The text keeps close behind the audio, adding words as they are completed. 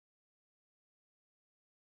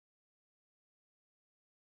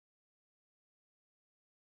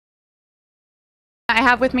I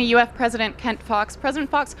have with me UF President Kent Fox. President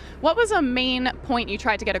Fox, what was a main point you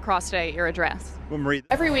tried to get across today at your address?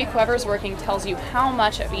 Every week, whoever's working tells you how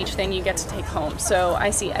much of each thing you get to take home. So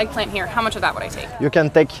I see eggplant here. How much of that would I take? You can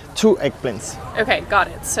take 2 eggplants. Okay, got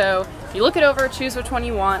it. So you look it over, choose which one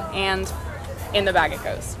you want, and in the bag it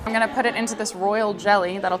goes. I'm gonna put it into this royal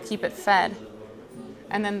jelly that'll keep it fed.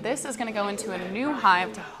 And then this is gonna go into a new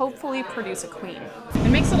hive to hopefully produce a queen. It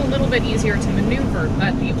makes it a little bit easier to maneuver,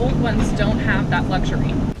 but the old ones don't have that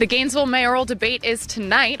luxury. The Gainesville mayoral debate is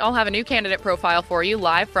tonight. I'll have a new candidate profile for you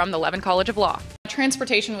live from the Levin College of Law.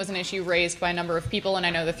 Transportation was an issue raised by a number of people, and I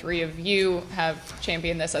know the three of you have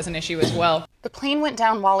championed this as an issue as well. The plane went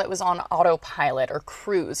down while it was on autopilot or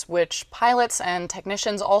cruise, which pilots and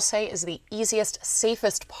technicians all say is the easiest,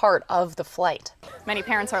 safest part of the flight. Many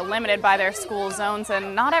parents are limited by their school zones,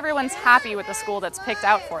 and not everyone's happy with the school that's picked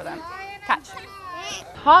out for them. Catch.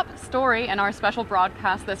 Top story in our special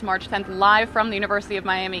broadcast this March 10th live from the University of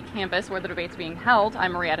Miami campus where the debate's being held.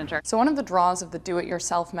 I'm Marie Edinger. So one of the draws of the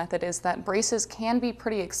do-it-yourself method is that braces can be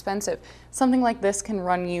pretty expensive. Something like this can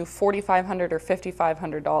run you $4,500 or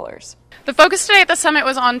 $5,500. The focus today at the summit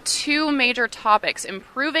was on two major topics: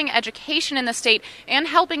 improving education in the state and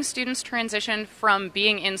helping students transition from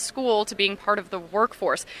being in school to being part of the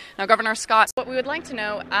workforce. Now, Governor Scott, what we would like to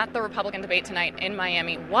know at the Republican debate tonight in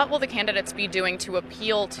Miami, what will the candidates be doing to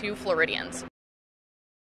appeal to Floridians?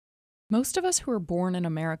 Most of us who are born in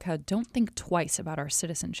America don't think twice about our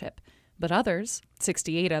citizenship, but others,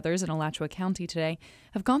 68 others in Alachua County today,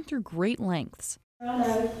 have gone through great lengths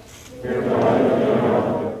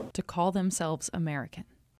to call themselves American.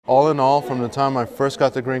 All in all, from the time I first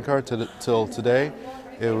got the green card till today,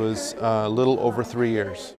 it was a little over 3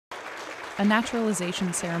 years. A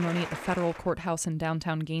naturalization ceremony at the federal courthouse in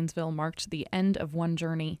downtown Gainesville marked the end of one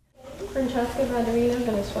journey and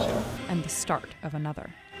the start of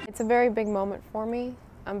another. It's a very big moment for me.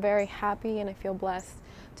 I'm very happy and I feel blessed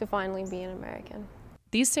to finally be an American.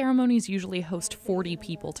 These ceremonies usually host 40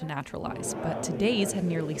 people to naturalize, but today's had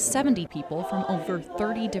nearly 70 people from over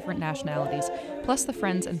 30 different nationalities, plus the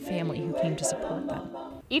friends and family who came to support them.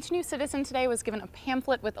 Each new citizen today was given a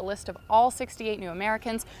pamphlet with a list of all 68 new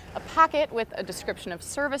Americans, a packet with a description of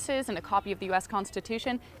services and a copy of the U.S.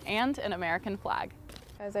 Constitution, and an American flag.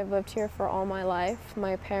 As I've lived here for all my life,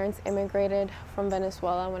 my parents immigrated from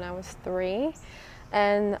Venezuela when I was 3,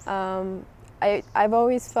 and I've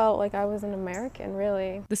always felt like I was an American,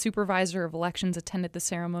 really. The supervisor of elections attended the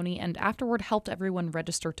ceremony and afterward helped everyone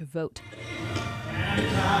register to vote.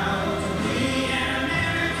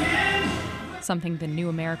 Something the new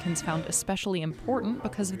Americans found especially important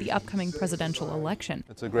because of the upcoming presidential election.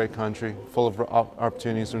 It's a great country, full of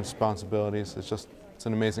opportunities and responsibilities. It's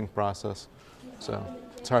an amazing process. So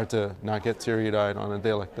it's hard to not get teary-eyed on a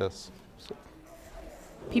day like this.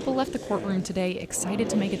 People left the courtroom today excited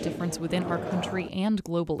to make a difference within our country and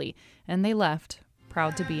globally, and they left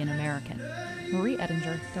proud to be an American. Marie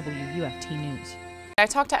Edinger, WUFT News. I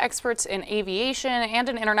talked to experts in aviation and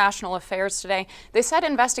in international affairs today. They said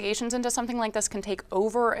investigations into something like this can take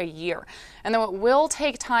over a year. And though it will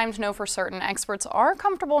take time to know for certain, experts are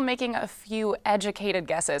comfortable making a few educated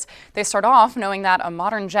guesses. They start off knowing that a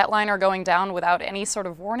modern jetliner going down without any sort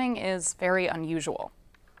of warning is very unusual.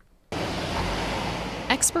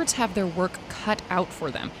 Experts have their work cut out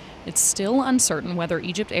for them. It's still uncertain whether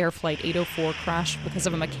Egypt Air Flight 804 crashed because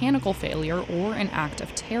of a mechanical failure or an act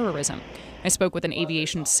of terrorism. I spoke with an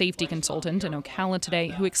aviation safety consultant in Ocala today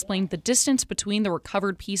who explained the distance between the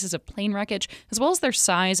recovered pieces of plane wreckage, as well as their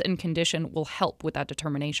size and condition, will help with that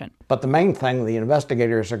determination. But the main thing the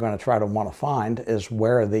investigators are going to try to want to find is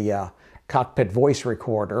where the cockpit voice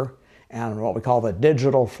recorder and what we call the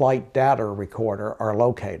digital flight data recorder are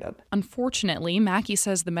located. Unfortunately, Mackey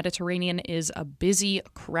says the Mediterranean is a busy,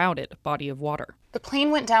 crowded body of water. The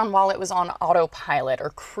plane went down while it was on autopilot or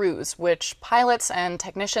cruise, which pilots and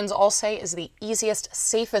technicians all say is the easiest,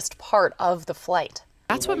 safest part of the flight.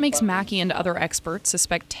 That's what makes Mackey and other experts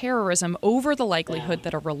suspect terrorism over the likelihood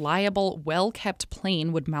that a reliable, well-kept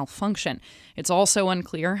plane would malfunction. It's also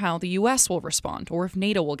unclear how the U.S. will respond or if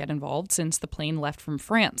NATO will get involved since the plane left from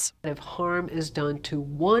France. If harm is done to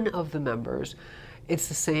one of the members, it's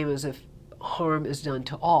the same as if harm is done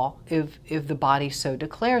to all, if the body so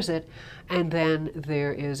declares it, and then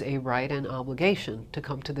there is a right and obligation to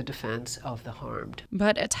come to the defense of the harmed.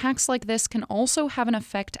 But attacks like this can also have an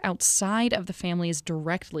effect outside of the families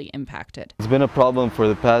directly impacted. It's been a problem for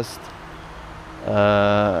the past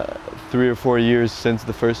 3 or 4 years since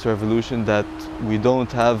the first revolution that we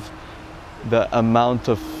don't have the amount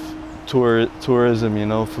of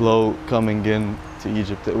tourism, flow coming in to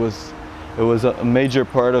Egypt. It was a major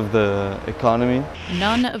part of the economy.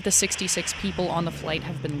 None of the 66 people on the flight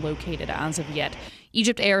have been located as of yet.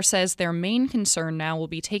 Egypt Air says their main concern now will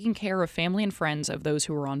be taking care of family and friends of those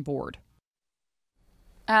who are on board.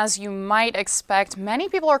 As you might expect, many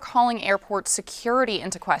people are calling airport security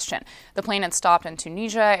into question. The plane had stopped in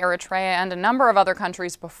Tunisia, Eritrea, and a number of other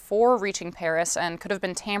countries before reaching Paris and could have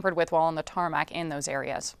been tampered with while on the tarmac in those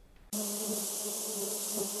areas.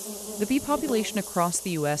 The bee population across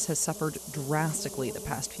the U.S. has suffered drastically the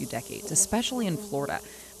past few decades, especially in Florida.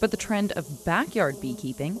 But the trend of backyard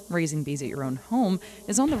beekeeping, raising bees at your own home,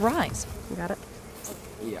 is on the rise. You got it?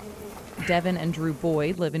 Yeah. Devin and Drew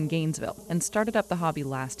Boyd live in Gainesville and started up the hobby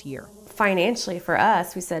last year. Financially for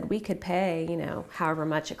us, we said we could pay, however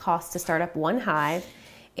much it costs to start up one hive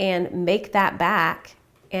and make that back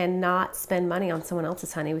and not spend money on someone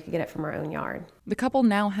else's honey. We could get it from our own yard. The couple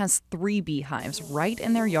now has 3 beehives right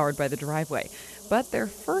in their yard by the driveway. But their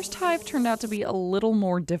first hive turned out to be a little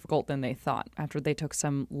more difficult than they thought after they took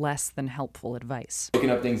some less than helpful advice. Looking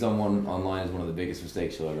up things online is one of the biggest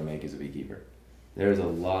mistakes you'll ever make as a beekeeper. There's a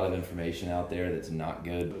lot of information out there that's not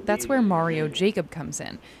good. That's where Mario Jacob comes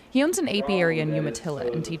in. He owns an apiary in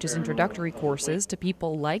Umatilla and teaches introductory courses to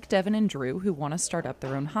people like Devin and Drew who want to start up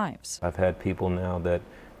their own hives. I've had people now that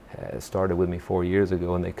started with me 4 years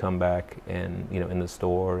ago, and they come back and in the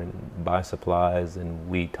store and buy supplies, and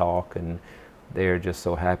we talk, and they're just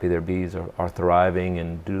so happy their bees are thriving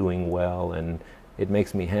and doing well, and it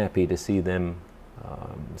makes me happy to see them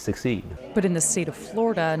succeed. But in the state of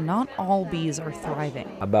Florida, not all bees are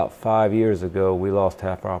thriving. About 5 years ago, we lost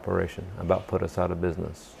half our operation, about put us out of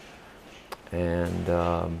business.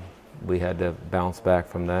 And we had to bounce back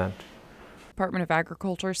from that. Department of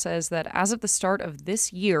Agriculture says that as of the start of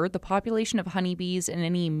this year, the population of honeybees in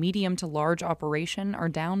any medium to large operation are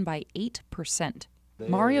down by 8%.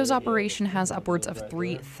 Mario's operation has upwards of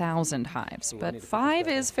 3,000 hives, but 5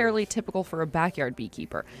 is fairly typical for a backyard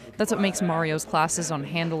beekeeper. That's what makes Mario's classes on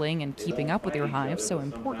handling and keeping up with your hives so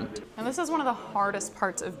important. And this is one of the hardest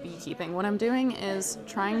parts of beekeeping. What I'm doing is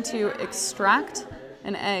trying to extract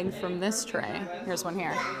an egg from this tray. Here's one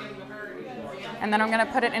here. And then I'm going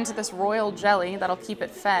to put it into this royal jelly that'll keep it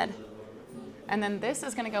fed. And then this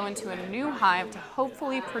is going to go into a new hive to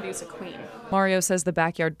hopefully produce a queen. Mario says the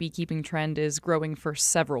backyard beekeeping trend is growing for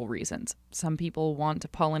several reasons. Some people want to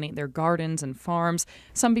pollinate their gardens and farms.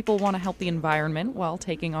 Some people want to help the environment while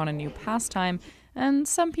taking on a new pastime. And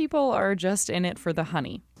some people are just in it for the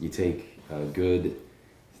honey. You take a good,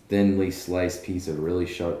 thinly sliced piece of really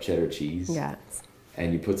sharp cheddar cheese. Yes.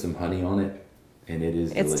 And you put some honey on it, and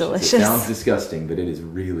it's delicious. It sounds disgusting, but it is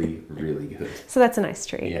really, really good. So that's a nice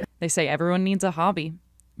treat. Yeah. They say everyone needs a hobby.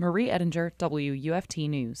 Marie Edinger, WUFT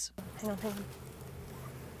News. Hang on.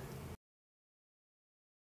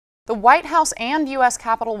 The White House and U.S.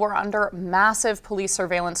 Capitol were under massive police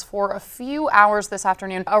surveillance for a few hours this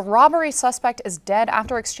afternoon. A robbery suspect is dead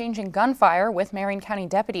after exchanging gunfire with Marion County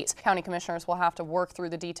deputies. County commissioners will have to work through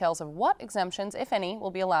the details of what exemptions, if any,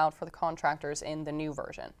 will be allowed for the contractors in the new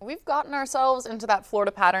version. We've gotten ourselves into that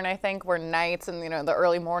Florida pattern, I think, where nights and the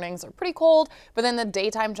early mornings are pretty cold, but then the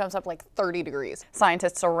daytime jumps up like 30 degrees.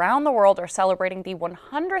 Scientists around the world are celebrating the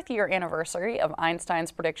 100th year anniversary of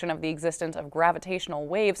Einstein's prediction of the existence of gravitational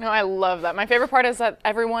waves. I love that. My favorite part is that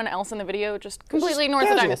everyone else in the video just completely ignores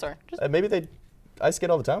the dinosaur. Maybe they ice skate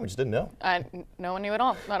all the time, we just didn't know. No one knew at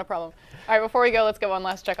all. Not a problem. All right, before we go, let's get one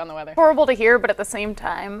last check on the weather. Horrible to hear, but at the same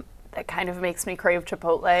time, that kind of makes me crave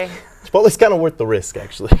Chipotle. Chipotle's kind of worth the risk,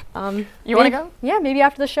 actually. You want to go? Yeah, maybe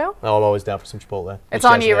after the show. Oh, I'm always down for some Chipotle. It's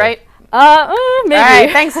on you, right? Maybe. All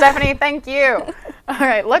right, thanks, Stephanie. Thank you. All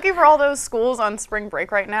right, lucky for all those schools on spring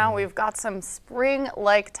break right now, we've got some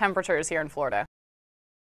spring-like temperatures here in Florida.